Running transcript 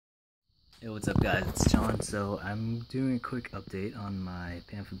Hey, what's up guys, it's John. So I'm doing a quick update on my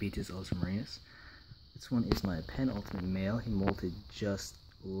Panther ultramarinus. This one is my penultimate male. He molted just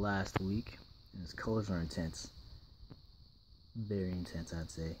last week and his colors are intense. Very intense,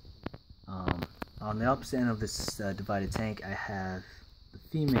 I'd say. On the opposite end of this divided tank, I have the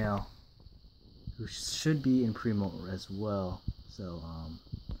female who should be in pre-molt as well. So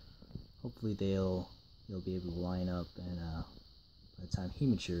hopefully they'll be able to line up, and by the time he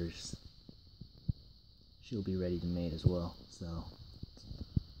matures, she'll be ready to mate as well. So,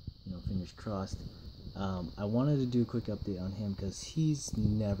 fingers crossed. I wanted to do a quick update on him because he's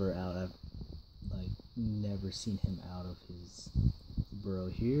never out. I've never seen him out of his burrow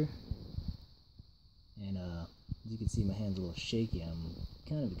here. And as you can see, my hand's a little shaky. I'm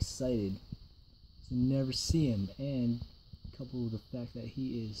kind of excited to never see him, and coupled with the fact that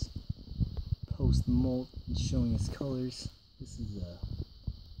he is post molt and showing his colors, this is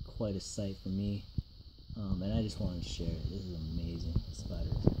quite a sight for me. And I just wanted to share it. This is amazing. The spider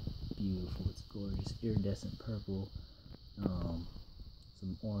is beautiful. It's gorgeous. Iridescent purple.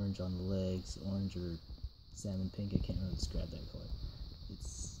 Some orange on the legs. Orange or salmon pink. I can't really describe that color.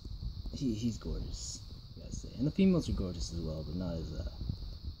 He's gorgeous, I gotta say. And the females are gorgeous as well, but not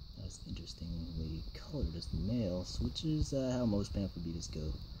as interestingly colored as the males, which is how most Pamphobetas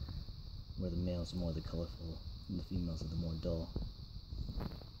go, where the males are more the colorful and the females are the more dull.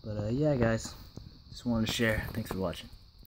 But yeah guys, just wanted to share. Thanks for watching.